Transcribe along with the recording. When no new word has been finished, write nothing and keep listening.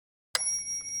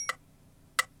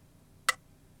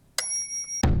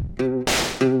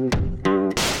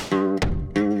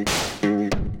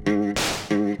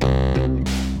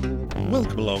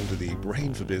to the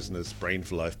Brain for Business, Brain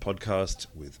for Life podcast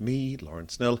with me,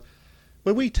 Lawrence Snell,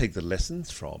 where we take the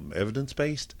lessons from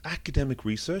evidence-based academic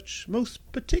research, most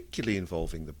particularly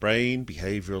involving the brain,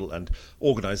 behavioural and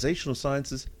organisational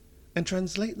sciences, and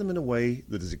translate them in a way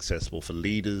that is accessible for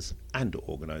leaders and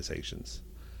organisations.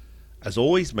 As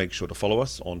always, make sure to follow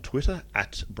us on Twitter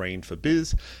at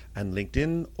Brain4Biz and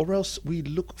LinkedIn, or else we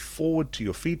look forward to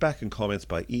your feedback and comments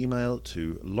by email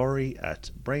to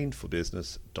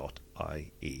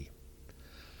laurie@brainforbusiness.ie.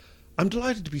 I'm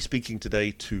delighted to be speaking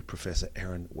today to Professor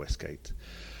Erin Westgate.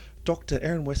 Dr.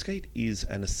 Erin Westgate is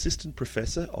an assistant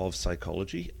professor of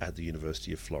psychology at the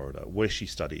University of Florida, where she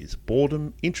studies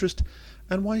boredom, interest,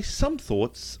 and why some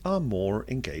thoughts are more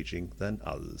engaging than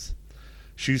others.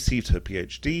 She received her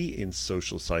PhD in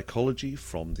social psychology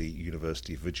from the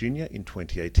University of Virginia in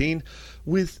 2018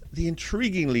 with the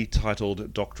intriguingly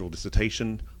titled doctoral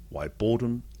dissertation, Why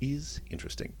Boredom is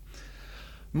Interesting.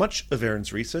 Much of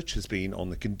Erin's research has been on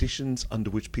the conditions under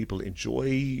which people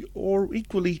enjoy or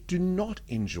equally do not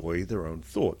enjoy their own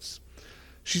thoughts.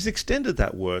 She's extended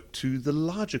that work to the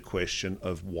larger question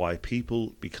of why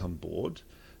people become bored,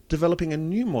 developing a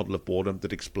new model of boredom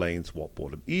that explains what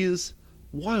boredom is,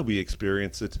 why we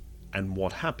experience it, and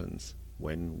what happens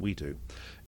when we do.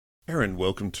 Erin,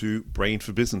 welcome to Brain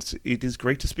for Business. It is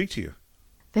great to speak to you.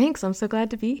 Thanks, I'm so glad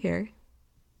to be here.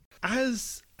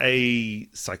 As a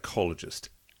psychologist,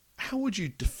 how would you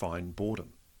define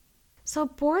boredom? So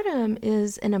boredom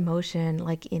is an emotion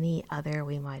like any other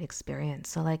we might experience.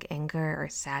 So like anger or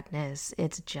sadness,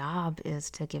 its job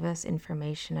is to give us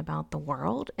information about the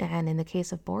world. And in the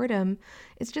case of boredom,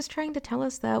 it's just trying to tell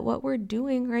us that what we're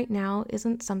doing right now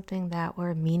isn't something that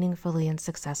we're meaningfully and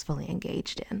successfully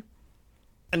engaged in.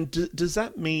 And does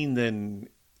that mean then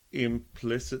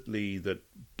implicitly that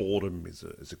boredom is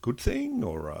a good thing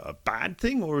or a bad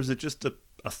thing, or is it just a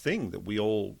thing that we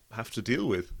all have to deal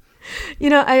with? You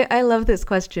know, I love this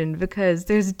question because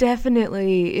there's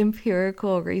definitely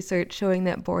empirical research showing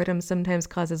that boredom sometimes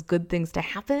causes good things to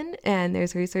happen, and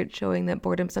there's research showing that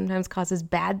boredom sometimes causes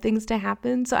bad things to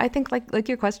happen. So I think like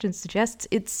your question suggests,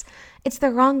 it's the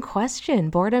wrong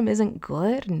question. Boredom isn't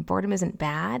good and boredom isn't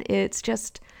bad. It's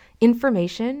just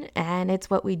information, and it's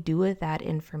what we do with that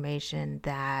information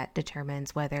that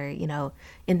determines whether, you know,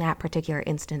 in that particular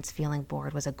instance, feeling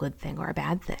bored was a good thing or a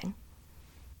bad thing.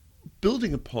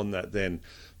 Building upon that then,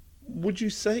 would you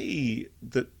say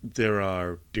that there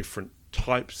are different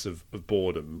types of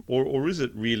boredom, or is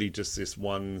it really just this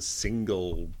one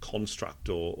single construct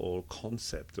or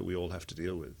concept that we all have to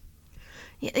deal with?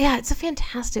 Yeah, it's a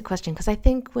fantastic question because I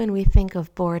think when we think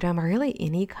of boredom or really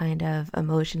any kind of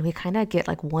emotion, we kind of get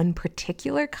like one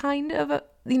particular kind of,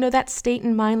 that state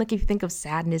in mind. Like if you think of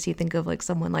sadness, you think of like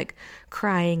someone like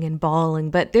crying and bawling,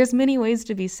 but there's many ways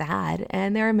to be sad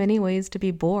and there are many ways to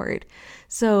be bored.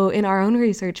 So in our own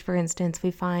research, for instance, we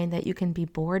find that you can be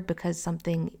bored because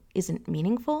something isn't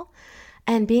meaningful.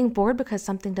 And being bored because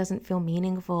something doesn't feel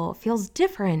meaningful feels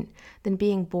different than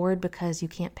being bored because you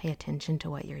can't pay attention to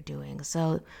what you're doing.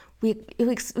 So we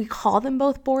call them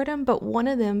both boredom, but one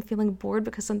of them, feeling bored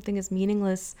because something is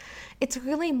meaningless, it's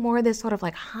really more this sort of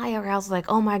like high arousal, like,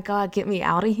 oh my God, get me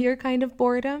out of here kind of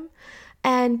boredom.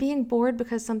 And being bored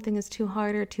because something is too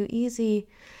hard or too easy,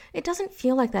 it doesn't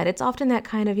feel like that. It's often that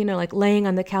kind of, like laying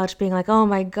on the couch being like, oh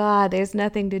my God, there's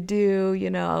nothing to do,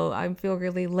 I feel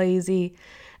really lazy.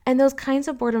 And those kinds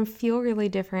of boredom feel really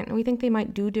different, and we think they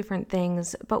might do different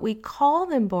things, but we call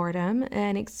them boredom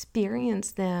and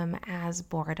experience them as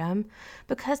boredom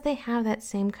because they have that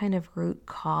same kind of root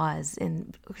cause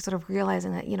in sort of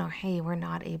realizing that, hey, we're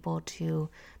not able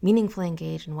to meaningfully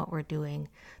engage in what we're doing.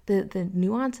 The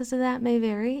nuances of that may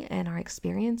vary, and our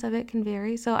experience of it can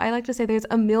vary. So I like to say there's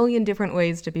a million different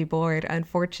ways to be bored,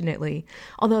 unfortunately,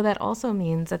 although that also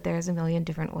means that there's a million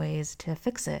different ways to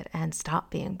fix it and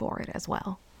stop being bored as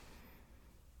well.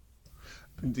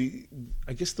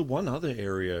 I guess the one other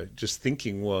area, just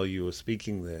thinking while you were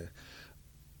speaking there,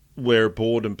 where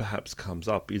boredom perhaps comes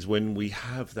up is when we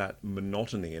have that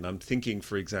monotony. And I'm thinking,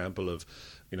 for example, of,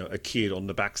 a kid on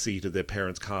the back seat of their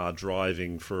parents' car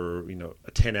driving for,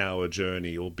 a 10-hour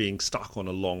journey or being stuck on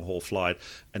a long-haul flight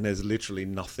and there's literally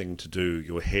nothing to do.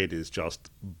 Your head is just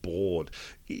bored.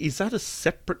 Is that a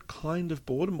separate kind of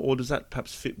boredom, or does that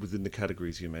perhaps fit within the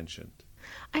categories you mentioned?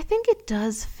 I think it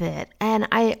does fit, and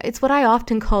it's what I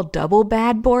often call double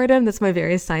bad boredom. That's my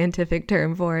very scientific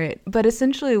term for it. But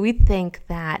essentially, we think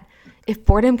that if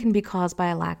boredom can be caused by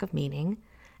a lack of meaning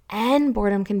and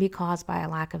boredom can be caused by a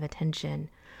lack of attention,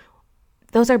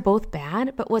 those are both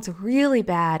bad. But what's really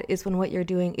bad is when what you're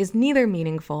doing is neither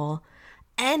meaningful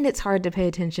And it's hard to pay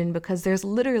attention because there's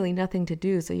literally nothing to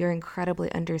do. So you're incredibly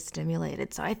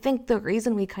understimulated. So I think the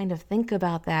reason we kind of think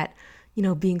about that,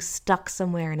 being stuck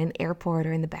somewhere in an airport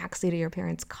or in the backseat of your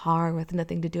parents' car with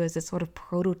nothing to do as this sort of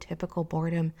prototypical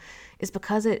boredom is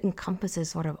because it encompasses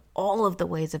sort of all of the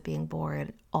ways of being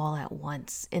bored all at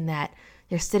once, in that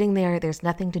you're sitting there, there's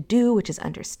nothing to do, which is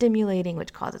understimulating,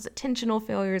 which causes attentional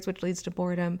failures, which leads to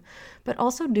boredom. But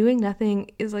also doing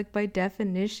nothing is, like, by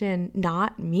definition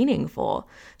not meaningful.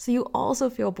 So you also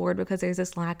feel bored because there's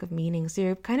this lack of meaning. So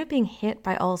you're kind of being hit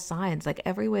by all sides, like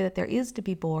every way that there is to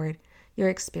be bored, you're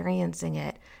experiencing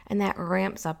it, and that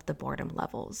ramps up the boredom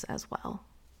levels as well.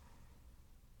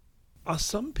 Are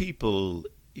some people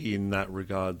in that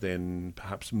regard then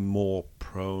perhaps more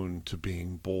prone to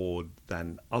being bored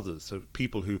than others? So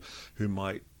people who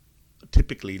might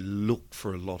typically look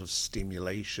for a lot of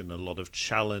stimulation, a lot of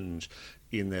challenge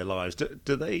in their lives,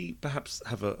 do they perhaps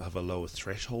have a lower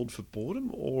threshold for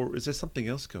boredom, or is there something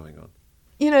else going on?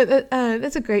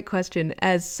 That's a great question.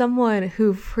 As someone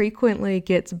who frequently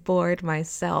gets bored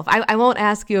myself, I won't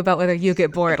ask you about whether you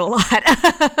get bored a lot,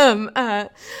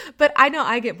 but I know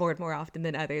I get bored more often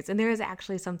than others. And there is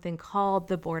actually something called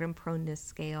the boredom proneness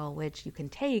scale, which you can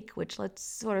take, which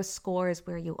sort of scores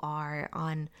where you are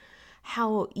on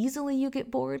how easily you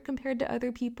get bored compared to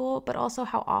other people, but also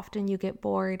how often you get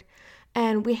bored.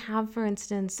 And we have, for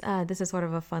instance, this is sort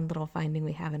of a fun little finding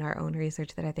we have in our own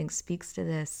research that I think speaks to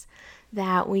this,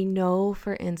 that we know,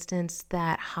 for instance,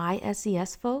 that high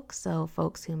SES folks, so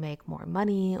folks who make more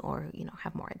money or,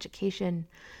 have more education,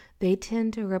 they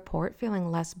tend to report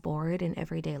feeling less bored in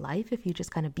everyday life if you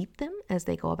just kind of beat them as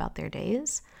they go about their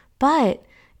days. But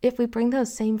if we bring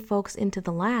those same folks into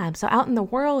the lab, so out in the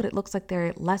world, it looks like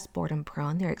they're less boredom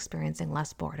prone, they're experiencing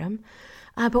less boredom.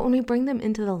 But when we bring them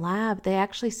into the lab, they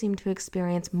actually seem to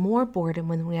experience more boredom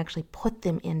when we actually put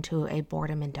them into a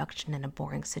boredom induction in a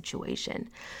boring situation.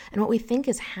 And what we think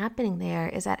is happening there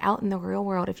is that out in the real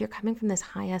world, if you're coming from this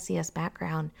high SES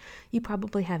background, you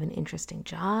probably have an interesting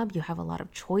job, you have a lot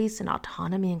of choice and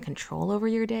autonomy and control over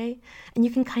your day, and you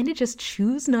can kind of just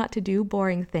choose not to do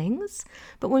boring things.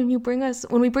 But when we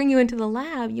bring you into the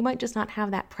lab, you might just not have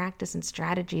that practice and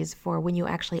strategies for when you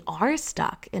actually are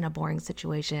stuck in a boring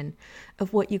situation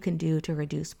of what you can do to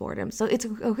reduce boredom. So it's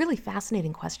a really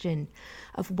fascinating question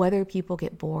of whether people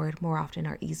get bored more often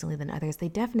or easily than others. They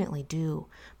definitely do,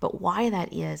 but why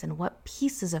that is and what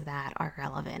pieces of that are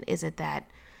relevant. Is it that,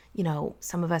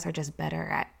 some of us are just better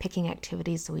at picking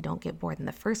activities so we don't get bored in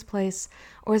the first place?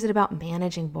 Or is it about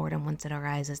managing boredom once it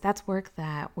arises? That's work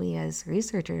that we as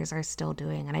researchers are still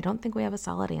doing, and I don't think we have a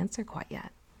solid answer quite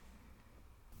yet.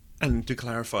 And to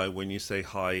clarify, when you say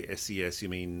high SES, you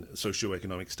mean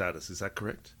socioeconomic status, is that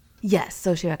correct? Yes,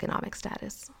 socioeconomic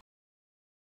status.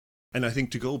 And I think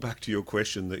to go back to your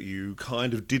question that you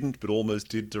kind of didn't but almost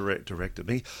did direct at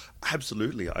me,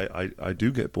 absolutely, I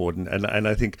do get bored. And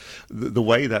I think the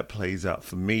way that plays out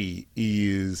for me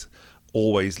is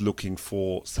always looking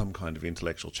for some kind of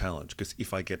intellectual challenge, because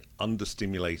if I get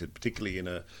understimulated, particularly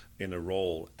in a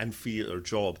role and feel a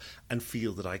job and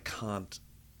feel that I can't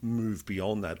move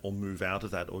beyond that or move out of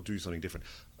that or do something different,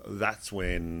 that's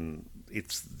when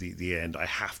it's the end. I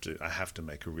have to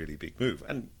make a really big move,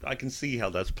 and I can see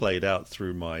how that's played out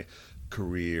through my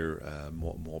career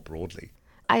more broadly.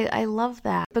 I love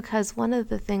that, because one of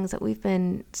the things that we've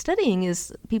been studying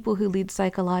is people who lead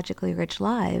psychologically rich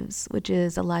lives, which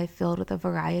is a life filled with a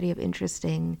variety of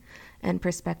interesting and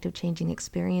perspective-changing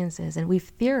experiences. And we've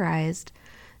theorized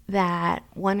that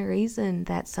one reason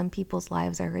that some people's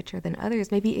lives are richer than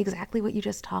others may be exactly what you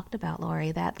just talked about,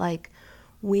 Lori, that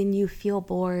when you feel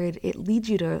bored, it leads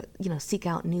you to, seek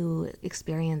out new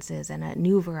experiences and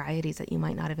new varieties that you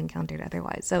might not have encountered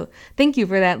otherwise. So thank you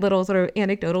for that little sort of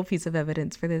anecdotal piece of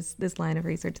evidence for this line of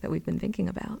research that we've been thinking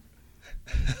about.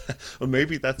 Well,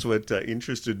 maybe that's what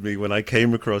interested me when I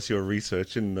came across your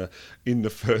research in the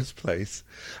first place.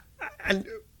 And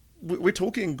we're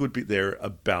talking a good bit there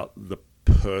about the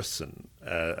person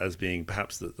as being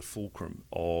perhaps the fulcrum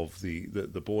of the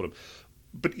boredom.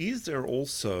 But is there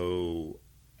also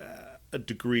a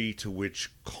degree to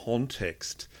which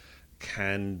context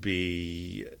can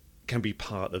be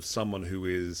part of someone who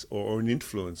is, or an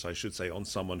influence, I should say, on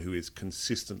someone who is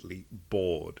consistently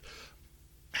bored?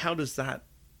 How does that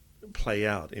play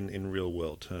out in real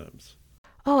world terms?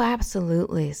 Oh,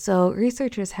 absolutely. So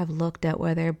researchers have looked at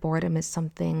whether boredom is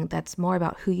something that's more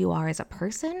about who you are as a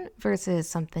person versus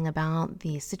something about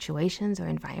the situations or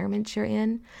environments you're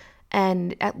in.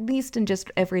 And at least in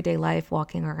just everyday life,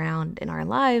 walking around in our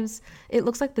lives, it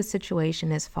looks like the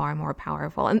situation is far more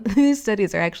powerful. And these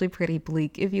studies are actually pretty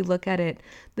bleak. If you look at it,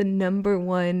 the number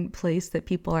one place that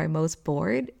people are most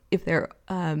bored if they're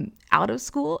out of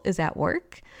school is at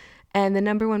work. And the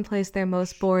number one place they're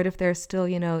most bored if they're still,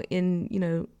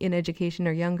 in education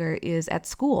or younger is at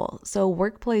school. So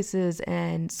workplaces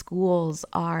and schools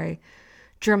are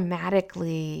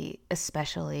dramatically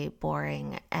especially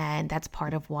boring, and that's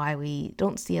part of why we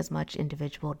don't see as much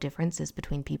individual differences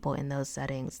between people in those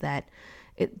settings. That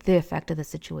the effect of the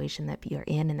situation that you're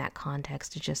in that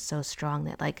context is just so strong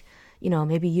that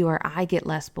maybe you or I get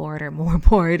less bored or more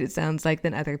bored, it sounds like,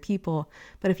 than other people.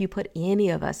 But if you put any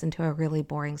of us into a really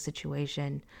boring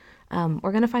situation,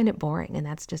 we're going to find it boring, and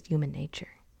that's just human nature.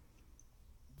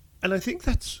 And I think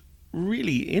that's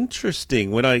really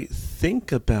interesting when I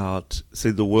think about, say,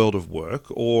 the world of work,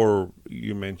 or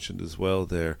you mentioned as well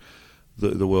there,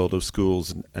 the world of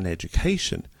schools and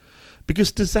education.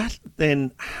 Because does that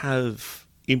then have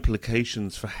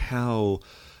implications for how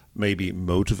maybe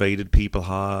motivated people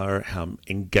are, how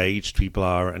engaged people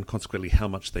are, and consequently how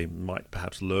much they might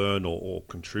perhaps learn or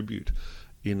contribute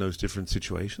in those different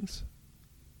situations?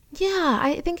 Yeah,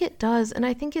 I think it does. And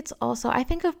I think it's also, I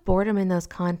think of boredom in those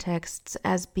contexts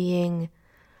as being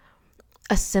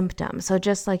a symptom. So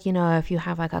just like, if you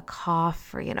have like a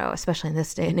cough or, especially in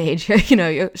this day and age,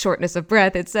 your shortness of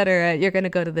breath, etc., you're going to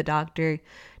go to the doctor,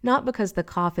 not because the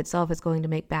cough itself is going to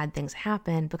make bad things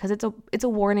happen, because it's a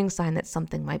warning sign that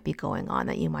something might be going on,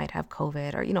 that you might have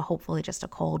COVID or, hopefully just a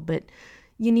cold, but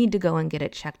you need to go and get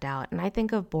it checked out. And I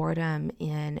think of boredom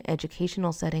in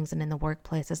educational settings and in the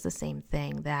workplace as the same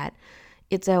thing, that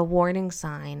it's a warning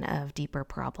sign of deeper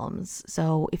problems.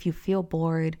 So if you feel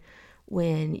bored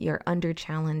when you're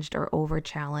under-challenged or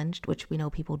over-challenged, which we know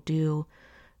people do,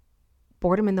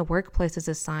 boredom in the workplace is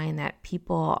a sign that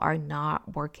people are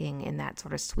not working in that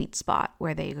sort of sweet spot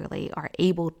where they really are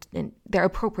able to, and they're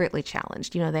appropriately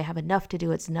challenged. They have enough to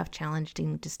do, it's enough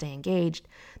challenging to stay engaged.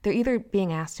 They're either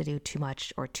being asked to do too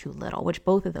much or too little, which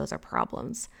both of those are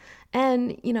problems.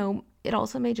 And, it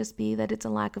also may just be that it's a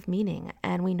lack of meaning.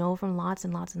 And we know from lots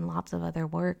and lots and lots of other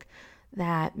work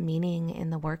that meaning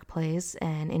in the workplace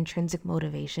and intrinsic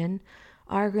motivation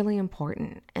are really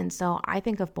important. And so I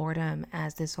think of boredom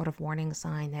as this sort of warning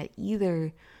sign that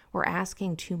either we're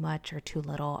asking too much or too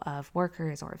little of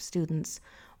workers or of students,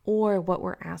 or what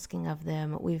we're asking of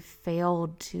them, we've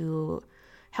failed to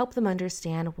help them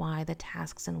understand why the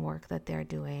tasks and work that they're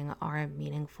doing are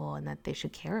meaningful and that they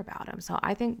should care about them. So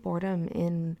I think boredom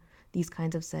in these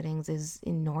kinds of settings is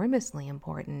enormously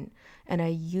important and a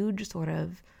huge sort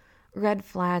of red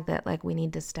flag that we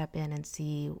need to step in and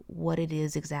see what it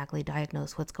is exactly,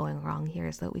 diagnose what's going wrong here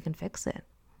so that we can fix it.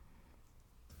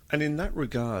 And in that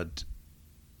regard,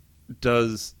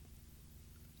 does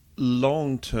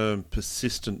long-term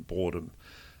persistent boredom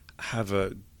have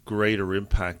a greater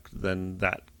impact than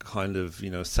that kind of,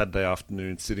 Saturday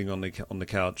afternoon sitting on the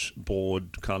couch,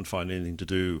 bored, can't find anything to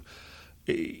do?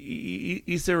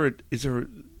 Is there a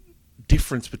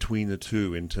difference between the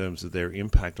two in terms of their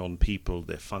impact on people,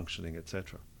 their functioning,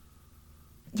 etc.?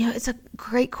 Yeah, it's a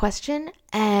great question.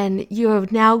 And you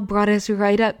have now brought us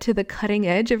right up to the cutting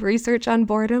edge of research on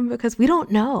boredom, because we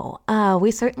don't know. We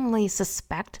certainly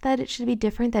suspect that it should be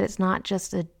different, that it's not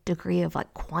just a degree of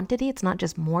quantity. It's not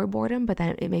just more boredom, but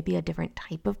that it may be a different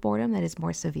type of boredom that is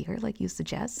more severe, like you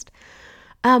suggest.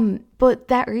 But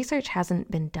that research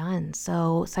hasn't been done.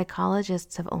 So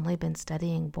psychologists have only been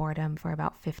studying boredom for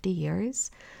about 50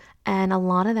 years. And a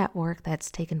lot of that work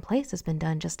that's taken place has been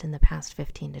done just in the past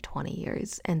 15 to 20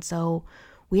 years. And so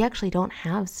we actually don't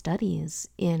have studies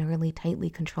in really tightly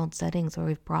controlled settings where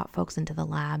we've brought folks into the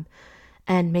lab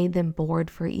and made them bored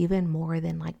for even more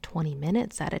than 20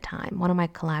 minutes at a time. One of my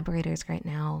collaborators right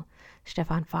now,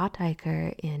 Stefan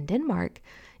Fateicher in Denmark,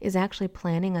 is actually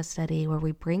planning a study where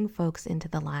we bring folks into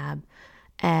the lab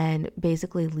and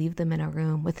basically leave them in a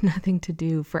room with nothing to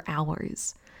do for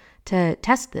hours to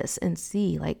test this and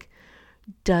see,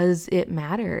 does it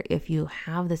matter if you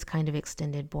have this kind of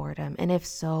extended boredom? And if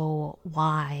so,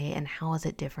 why? And how is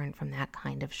it different from that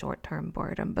kind of short-term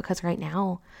boredom? Because right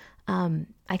now,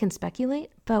 I can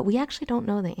speculate, but we actually don't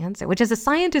know the answer, which as a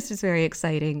scientist is very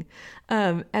exciting.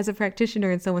 As a practitioner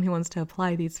and someone who wants to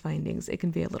apply these findings, it can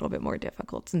be a little bit more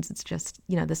difficult since it's just,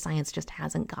 the science just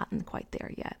hasn't gotten quite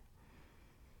there yet.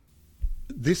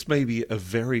 This may be a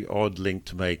very odd link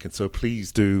to make, and so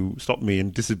please do stop me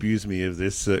and disabuse me of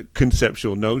this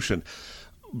conceptual notion.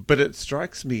 But it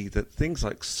strikes me that things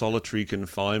like solitary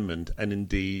confinement and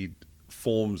indeed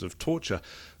forms of torture,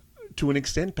 to an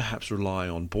extent perhaps rely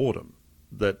on boredom,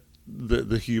 that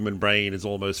the human brain is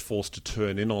almost forced to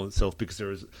turn in on itself because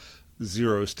there is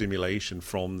zero stimulation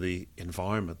from the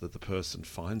environment that the person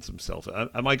finds himself.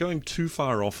 Am I going too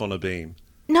far off on a beam?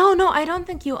 No, I don't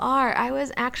think you are. I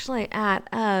was actually at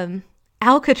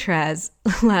Alcatraz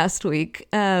last week,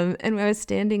 and I was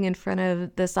standing in front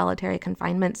of the solitary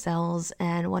confinement cells,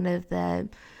 and one of the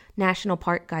national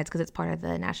park guides, because it's part of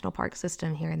the national park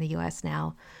system here in the U.S.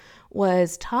 now,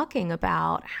 was talking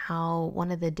about how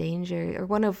one of the danger, or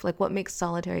one of like what makes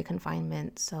solitary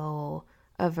confinement so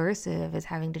aversive is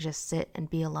having to just sit and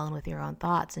be alone with your own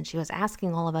thoughts. And she was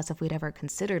asking all of us if we'd ever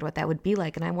considered what that would be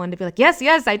like, and I wanted to be like,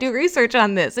 yes, I do research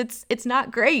on this. It's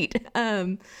not great.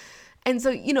 And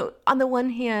so, on the one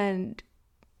hand,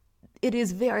 it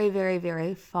is very, very,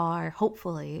 very far,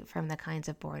 hopefully, from the kinds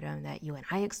of boredom that you and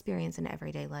I experience in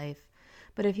everyday life.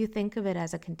 But if you think of it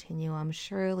as a continuum,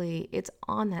 surely it's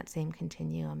on that same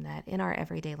continuum that in our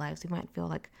everyday lives, we might feel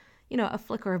like, a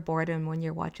flicker of boredom when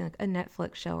you're watching like a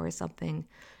Netflix show or something.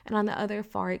 And on the other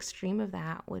far extreme of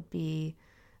that would be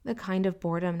the kind of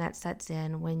boredom that sets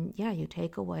in when, you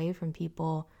take away from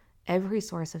people every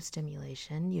source of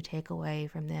stimulation. You take away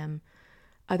from them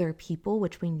other people,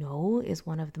 which we know is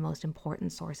one of the most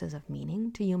important sources of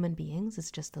meaning to human beings. It's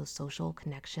just those social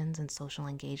connections and social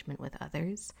engagement with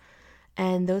others.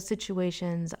 And those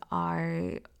situations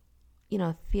are,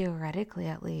 theoretically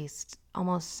at least,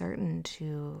 almost certain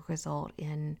to result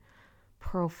in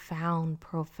profound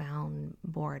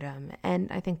boredom. And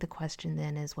I think the question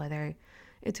then is whether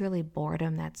it's really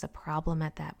boredom that's a problem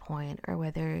at that point, or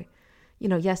whether,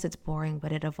 yes, it's boring,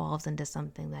 but it evolves into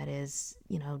something that is,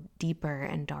 deeper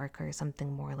and darker,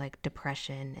 something more like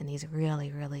depression and these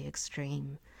really, really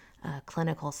extreme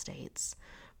clinical states.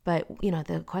 But,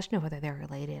 the question of whether they're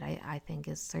related, I think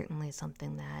is certainly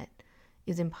something that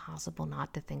is impossible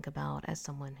not to think about as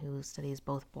someone who studies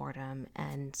both boredom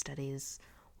and studies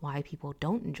why people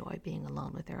don't enjoy being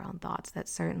alone with their own thoughts. That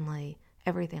certainly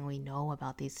everything we know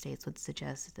about these states would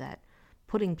suggest that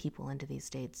putting people into these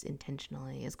states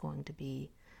intentionally is going to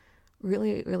be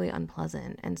really, really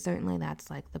unpleasant. And certainly that's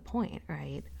like the point,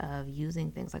 right, of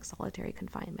using things like solitary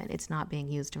confinement. It's not being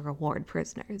used to reward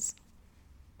prisoners.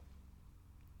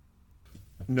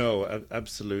 No,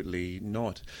 absolutely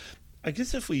not. I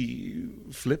guess if we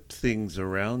flip things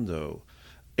around, though,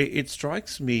 it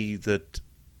strikes me that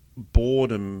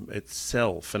boredom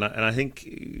itself, and I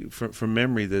think from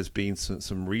memory there's been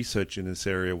some research in this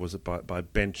area, was it by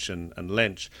Bench and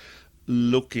Lench,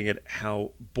 looking at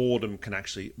how boredom can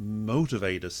actually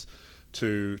motivate us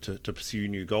to pursue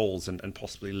new goals and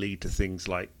possibly lead to things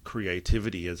like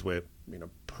creativity as we're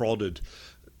prodded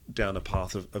down a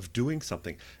path of doing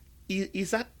something.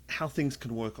 Is that how things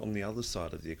can work on the other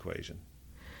side of the equation?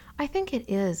 I think it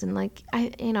is. And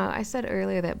I said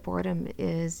earlier that boredom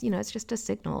is, it's just a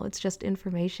signal. It's just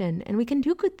information. And we can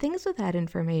do good things with that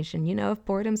information. If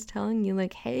boredom's telling you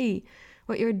like, hey,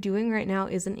 what you're doing right now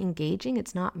isn't engaging,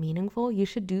 it's not meaningful, you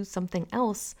should do something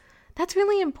else. That's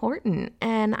really important.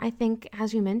 And I think,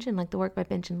 as you mentioned, like the work by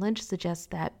Bench and Lynch suggests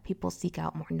that people seek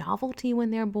out more novelty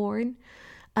when they're bored.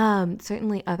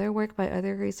 Certainly other work by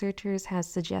other researchers has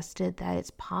suggested that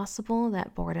it's possible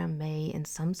that boredom may, in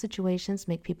some situations,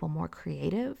 make people more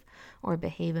creative or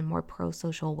behave in more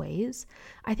pro-social ways.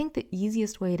 I think the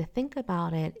easiest way to think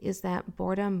about it is that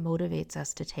boredom motivates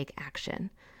us to take action.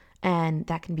 And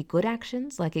that can be good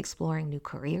actions, like exploring new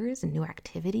careers and new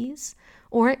activities,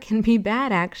 or it can be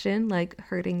bad action, like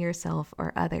hurting yourself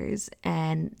or others.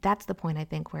 And that's the point, I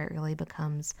think, where it really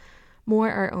becomes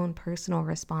more our own personal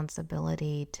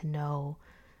responsibility to know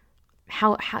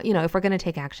how if we're going to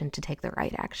take action, to take the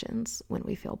right actions when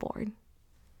we feel bored.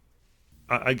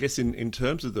 I guess in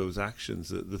terms of those actions,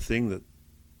 the thing that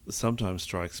sometimes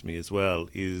strikes me as well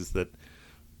is that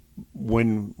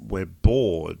when we're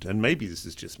bored, and maybe this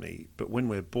is just me, but when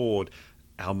we're bored,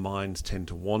 our minds tend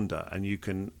to wander, and you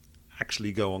can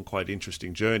actually go on quite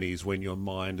interesting journeys when your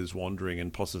mind is wandering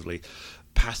and possibly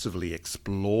passively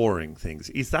exploring things.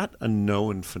 Is that a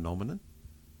known phenomenon?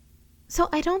 So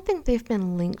I don't think they've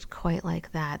been linked quite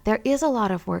like that. There is a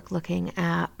lot of work looking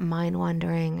at mind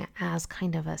wandering as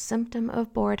kind of a symptom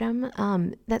of boredom.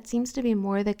 That seems to be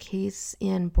more the case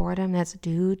in boredom that's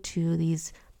due to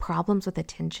these problems with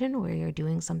attention, where you're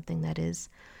doing something that is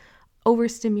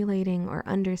overstimulating or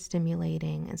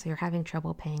understimulating, and so you're having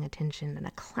trouble paying attention. And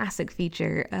a classic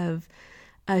feature of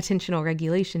attentional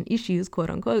regulation issues,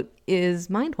 quote unquote, is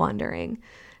mind wandering.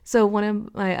 So one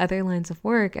of my other lines of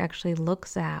work actually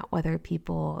looks at whether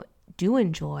people do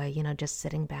enjoy, just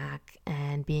sitting back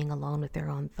and being alone with their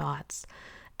own thoughts.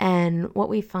 And what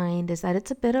we find is that it's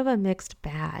a bit of a mixed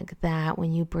bag, that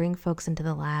when you bring folks into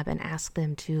the lab and ask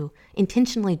them to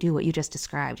intentionally do what you just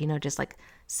described, just like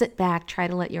sit back, try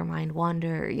to let your mind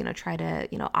wander, try to,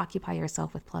 occupy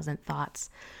yourself with pleasant thoughts,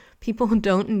 people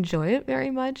don't enjoy it very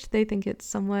much. They think it's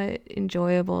somewhat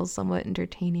enjoyable, somewhat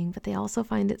entertaining, but they also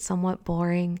find it somewhat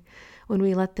boring when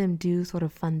we let them do sort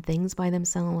of fun things by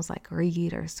themselves, like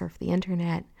read or surf the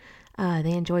internet.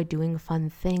 They enjoy doing fun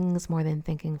things more than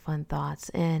thinking fun thoughts.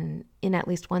 And in at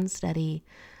least one study,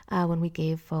 when we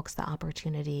gave folks the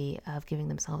opportunity of giving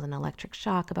themselves an electric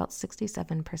shock, about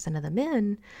 67% of the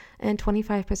men and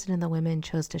 25% of the women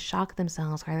chose to shock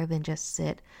themselves rather than just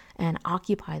sit and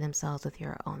occupy themselves with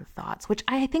your own thoughts, which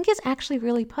I think is actually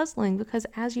really puzzling because,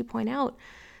 as you point out,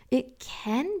 it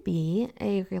can be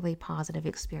a really positive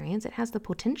experience. It has the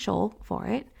potential for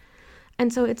it.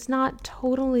 And so it's not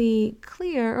totally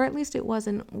clear, or at least it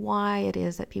wasn't, why it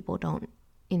is that people don't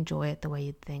enjoy it the way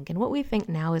you'd think. And what we think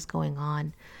now is going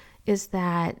on is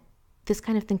that this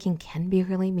kind of thinking can be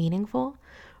really meaningful,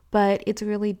 but it's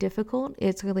really difficult.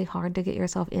 It's really hard to get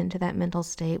yourself into that mental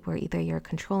state where either you're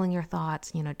controlling your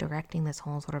thoughts, directing this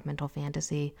whole sort of mental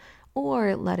fantasy,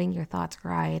 or letting your thoughts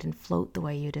ride and float the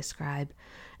way you describe.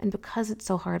 And because it's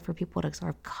so hard for people to sort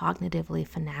of cognitively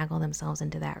finagle themselves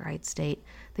into that right state,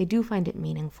 they do find it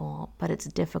meaningful, but it's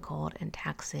difficult and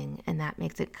taxing, and that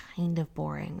makes it kind of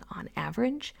boring on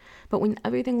average. But when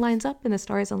everything lines up and the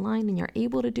stars align and you're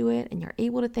able to do it and you're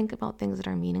able to think about things that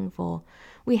are meaningful,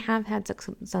 we have had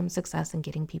some success in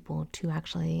getting people to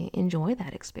actually enjoy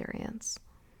that experience.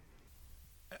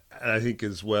 And I think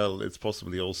as well, it's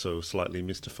possibly also slightly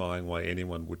mystifying why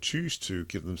anyone would choose to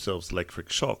give themselves electric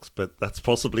shocks, but that's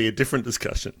possibly a different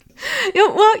discussion. Yeah,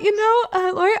 well,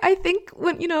 Laura, I think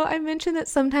when, I mentioned that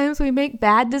sometimes we make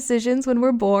bad decisions when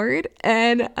we're bored.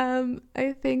 And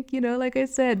I think, like I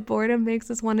said, boredom makes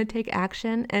us want to take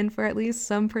action. And for at least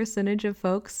some percentage of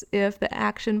folks, if the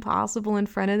action possible in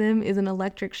front of them is an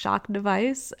electric shock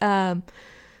device,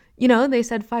 they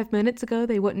said 5 minutes ago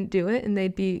they wouldn't do it and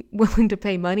they'd be willing to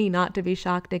pay money not to be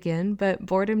shocked again. But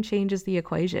boredom changes the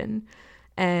equation,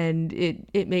 and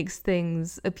it makes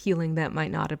things appealing that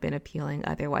might not have been appealing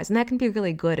otherwise. And that can be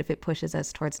really good if it pushes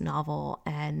us towards novel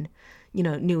and,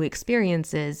 new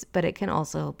experiences. But it can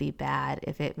also be bad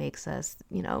if it makes us,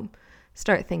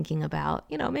 start thinking about,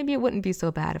 maybe it wouldn't be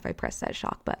so bad if I press that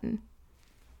shock button.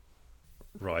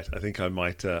 Right. I think I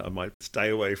might stay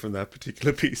away from that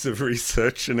particular piece of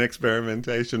research and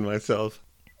experimentation myself.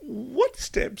 What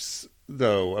steps,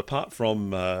 though, apart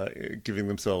from giving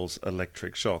themselves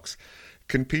electric shocks,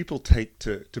 can people take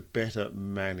to better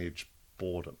manage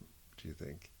boredom, do you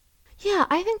think? Yeah,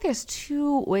 I think there's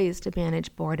two ways to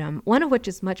manage boredom, one of which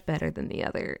is much better than the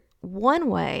other. One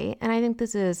way, and I think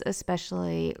this is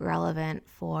especially relevant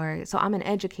so I'm an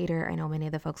educator. I know many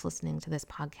of the folks listening to this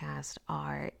podcast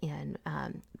are in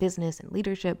business and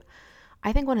leadership.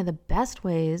 I think one of the best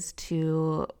ways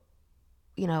to,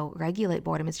 regulate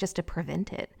boredom is just to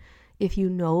prevent it. If you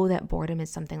know that boredom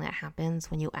is something that happens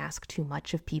when you ask too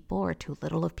much of people or too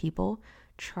little of people,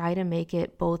 try to make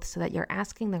it both so that you're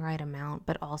asking the right amount,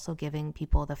 but also giving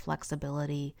people the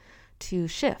flexibility to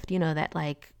shift,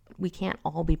 that we can't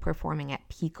all be performing at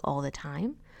peak all the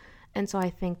time. And so I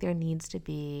think there needs to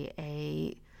be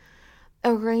a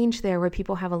range there where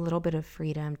people have a little bit of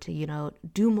freedom to,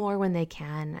 do more when they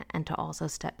can, and to also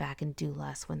step back and do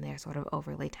less when they're sort of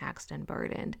overly taxed and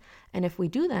burdened. And if we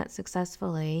do that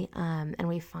successfully, and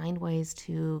we find ways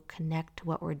to connect to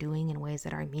what we're doing in ways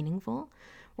that are meaningful,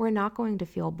 we're not going to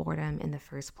feel boredom in the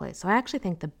first place. So I actually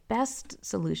think the best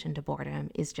solution to boredom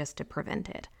is just to prevent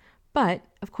it. But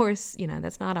of course,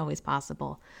 that's not always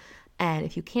possible. And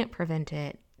if you can't prevent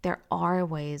it, there are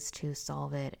ways to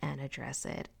solve it and address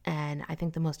it. And I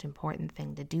think the most important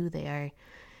thing to do there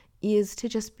is to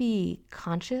just be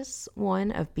conscious,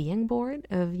 one, of being bored,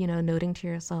 of, noting to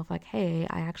yourself like, hey,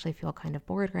 I actually feel kind of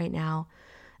bored right now,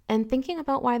 and thinking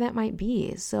about why that might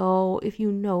be. So if you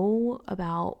know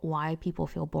about why people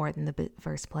feel bored in the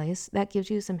first place, that gives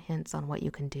you some hints on what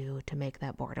you can do to make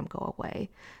that boredom go away.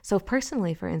 So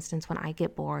personally, for instance, when I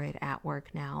get bored at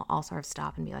work now, I'll sort of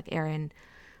stop and be like, Erin,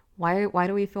 why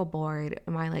do we feel bored?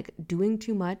 Am I doing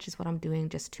too much? Is what I'm doing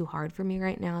just too hard for me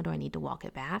right now? Do I need to walk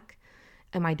it back?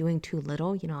 Am I doing too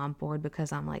little? I'm bored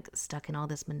because I'm stuck in all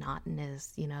this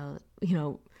monotonous,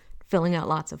 filling out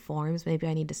lots of forms. Maybe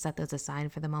I need to set those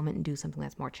aside for the moment and do something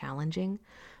that's more challenging.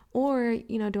 Or,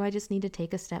 do I just need to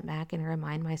take a step back and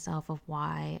remind myself of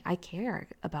why I care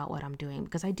about what I'm doing?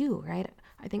 Because I do, right?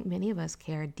 I think many of us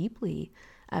care deeply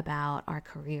about our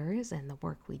careers and the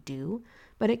work we do,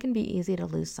 but it can be easy to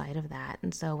lose sight of that.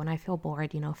 And so when I feel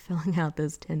bored, filling out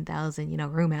those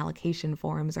 10,000, room allocation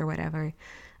forms or whatever,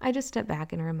 I just step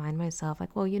back and remind myself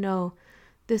well,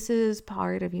 This is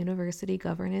part of university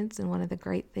governance, and one of the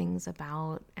great things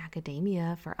about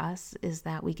academia for us is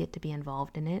that we get to be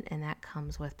involved in it, and that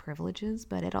comes with privileges,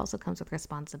 but it also comes with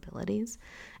responsibilities.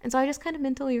 And so I just kind of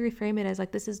mentally reframe it as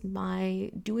like, this is my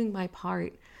doing my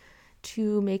part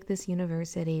to make this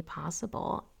university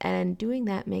possible. And doing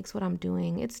that makes what I'm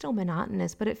doing, it's still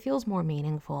monotonous, but it feels more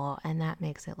meaningful, and that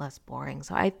makes it less boring.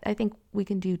 So I think we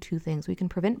can do two things. We can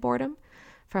prevent boredom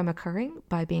from occurring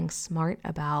by being smart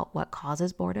about what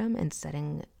causes boredom and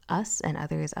setting us and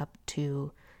others up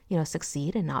to,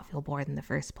 succeed and not feel bored in the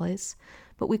first place.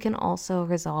 But we can also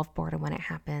resolve boredom when it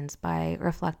happens by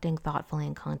reflecting thoughtfully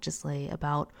and consciously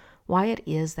about why it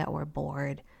is that we're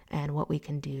bored and what we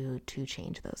can do to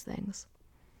change those things.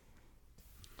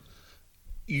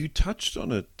 You touched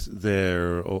on it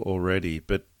there already,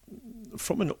 but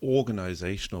from an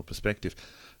organizational perspective,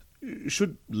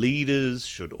 should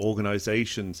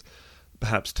organizations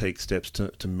perhaps take steps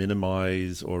to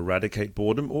minimize or eradicate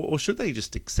boredom, or should they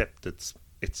just accept that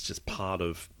it's just part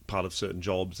of certain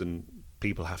jobs and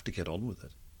people have to get on with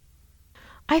it?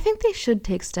 I think they should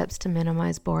take steps to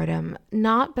minimize boredom,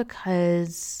 not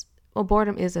because,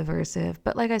 boredom is aversive,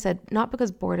 but like I said, not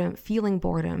because feeling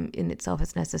boredom in itself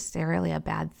is necessarily a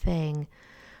bad thing,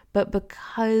 but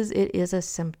because it is a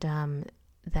symptom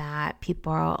that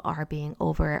people are being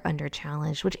under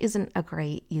challenged, which isn't a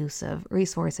great use of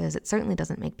resources. It certainly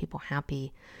doesn't make people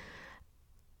happy.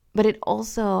 But it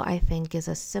also, I think, is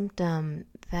a symptom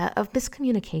of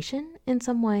miscommunication in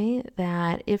some way,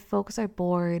 that if folks are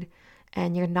bored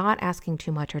and you're not asking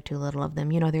too much or too little of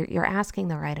them, you're asking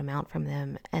the right amount from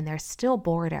them, and they're still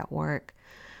bored at work,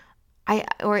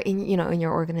 in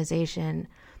your organization,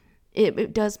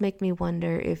 it does make me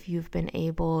wonder if you've been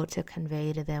able to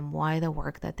convey to them why the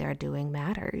work that they're doing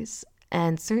matters.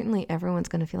 And certainly everyone's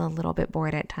going to feel a little bit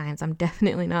bored at times. I'm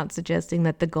definitely not suggesting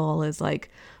that the goal is like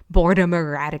boredom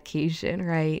eradication,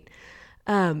 right?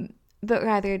 But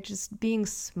rather just being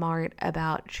smart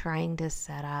about trying to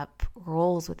set up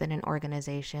roles within an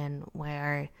organization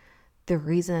where the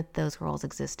reason that those roles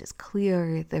exist is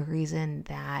clear, the reason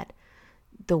that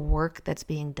the work that's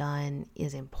being done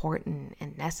is important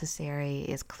and necessary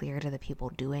is clear to the people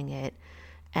doing it,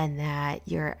 and that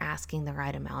you're asking the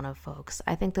right amount of folks.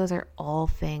 I think those are all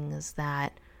things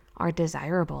that are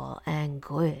desirable and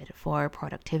good for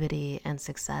productivity and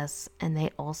success, and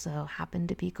they also happen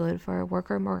to be good for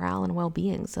worker morale and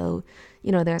well-being. So,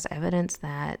 there's evidence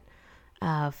that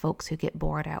folks who get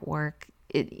bored at work,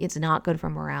 it's not good for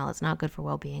morale, it's not good for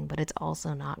well-being, but it's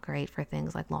also not great for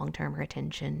things like long-term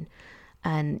retention.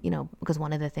 And, because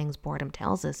one of the things boredom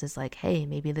tells us is like, hey,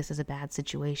 maybe this is a bad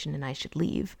situation and I should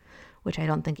leave, which I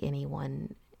don't think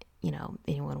anyone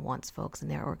wants folks in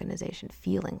their organization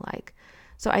feeling like.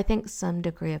 So I think some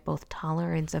degree of both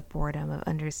tolerance of boredom, of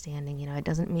understanding, it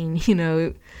doesn't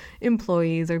mean,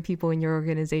 employees or people in your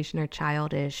organization are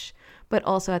childish, but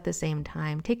also at the same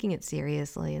time taking it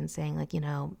seriously and saying like,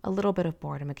 a little bit of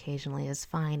boredom occasionally is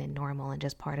fine and normal and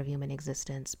just part of human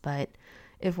existence. But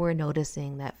if we're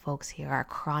noticing that folks here are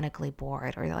chronically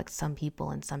bored, or like some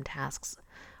people in some tasks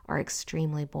are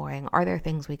extremely boring, are there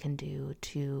things we can do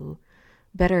to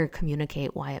better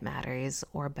communicate why it matters,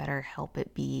 or better help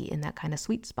it be in that kind of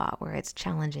sweet spot where it's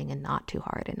challenging and not too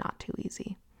hard and not too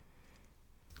easy?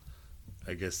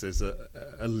 I guess there's a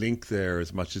link there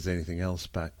as much as anything else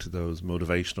back to those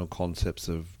motivational concepts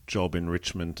of job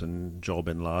enrichment and job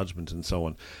enlargement and so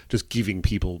on, just giving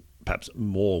people perhaps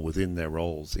more within their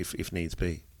roles if needs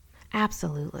be.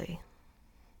 Absolutely.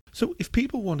 So if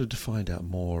people wanted to find out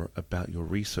more about your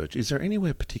research, is there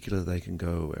anywhere particular they can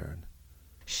go, Erin?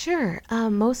 Sure.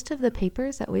 Most of the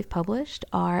papers that we've published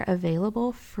are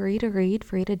available free to read,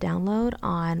 free to download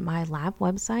on my lab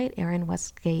website,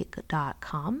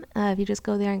 erinwestgate.com. If you just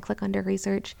go there and click under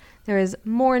research, there is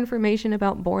more information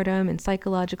about boredom and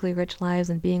psychologically rich lives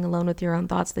and being alone with your own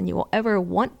thoughts than you will ever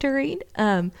want to read.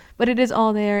 But it is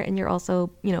all there, and you're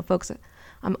also, folks,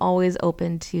 I'm always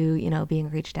open to, being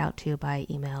reached out to by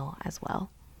email as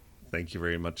well. Thank you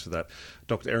very much for that.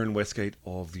 Dr. Erin Westgate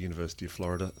of the University of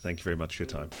Florida, thank you very much for your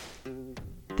time.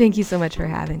 Thank you so much for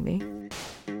having me.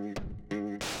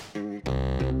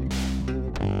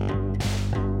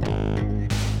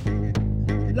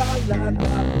 La, la, la.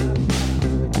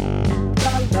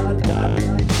 La, la, la.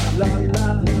 La, la,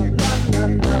 la, la, la.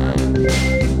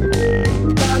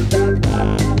 La, la,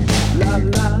 la. La,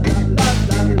 la, la, la, la.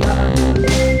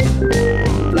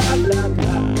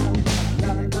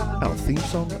 Our theme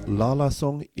song, La La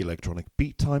Song, Electronic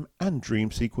Beat Time and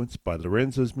Dream Sequence by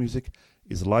Lorenzo's Music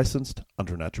is licensed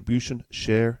under an Attribution,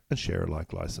 Share and Share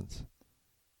Alike license.